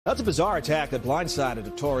That's a bizarre attack that blindsided a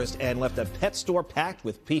tourist and left a pet store packed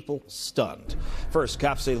with people stunned. First,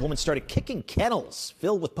 cops say the woman started kicking kennels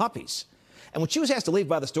filled with puppies. And when she was asked to leave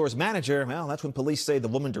by the store's manager, well, that's when police say the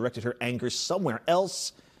woman directed her anger somewhere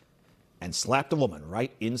else and slapped a woman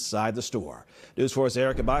right inside the store. News 4's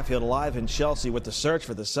Erica Byfield live in Chelsea with the search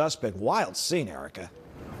for the suspect. Wild scene, Erica.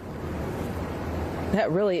 That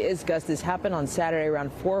really is, Gus. This happened on Saturday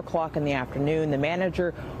around 4 o'clock in the afternoon. The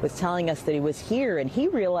manager was telling us that he was here and he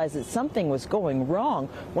realized that something was going wrong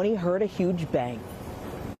when he heard a huge bang.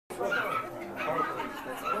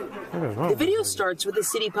 The video starts with the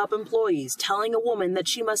City Pup employees telling a woman that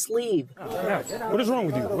she must leave. What is wrong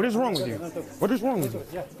with you? What is wrong with you? What is wrong with you?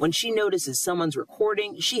 When she notices someone's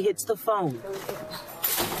recording, she hits the phone.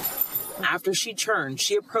 After she turns,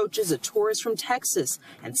 she approaches a tourist from Texas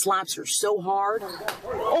and slaps her so hard.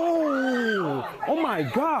 Oh my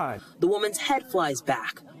God. The woman's head flies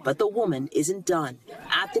back, but the woman isn't done.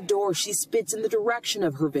 At the door, she spits in the direction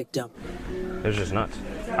of her victim. It was just nuts.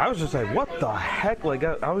 I was just like, what the heck? Like,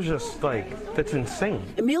 I was just like, that's insane.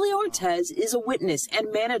 Emilio Ortez is a witness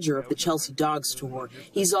and manager of the Chelsea dog store.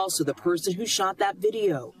 He's also the person who shot that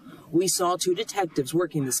video. We saw 2 detectives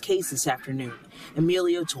working this case this afternoon.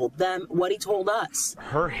 Emilio told them what he told us.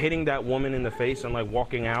 Her hitting that woman in the face and like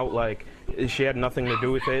walking out like she had nothing to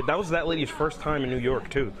do with it. That was that lady's first time in New York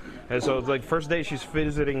too. And so it's like first day she's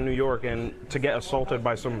visiting New York and to get assaulted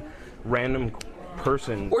by some random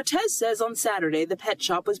person. Ortez says on Saturday the pet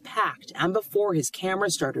shop was packed, and before his camera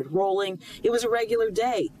started rolling, it was a regular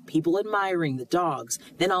day, people admiring the dogs.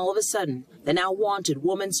 Then all of a sudden, the now wanted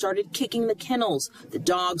woman started kicking the kennels. The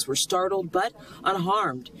dogs were startled but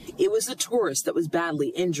unharmed. It was the tourist that was badly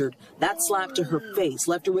injured. That slap to her face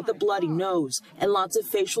left her with a bloody nose and lots of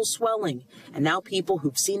facial swelling. And now people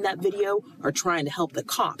who've seen that video are trying to help the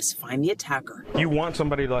cops find the attacker. You want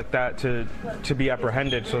somebody like that to be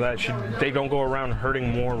apprehended so that they don't go around hurting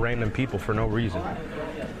more random people for no reason.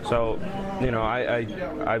 So, you know,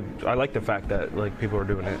 I like the fact that like people are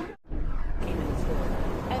doing it.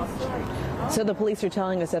 So the police are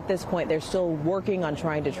telling us at this point they're still working on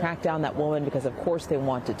trying to track down that woman because of course they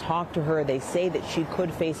want to talk to her. They say that she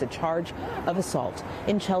could face a charge of assault.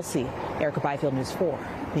 In Chelsea, Erica Byfield, News 4,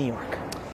 New York.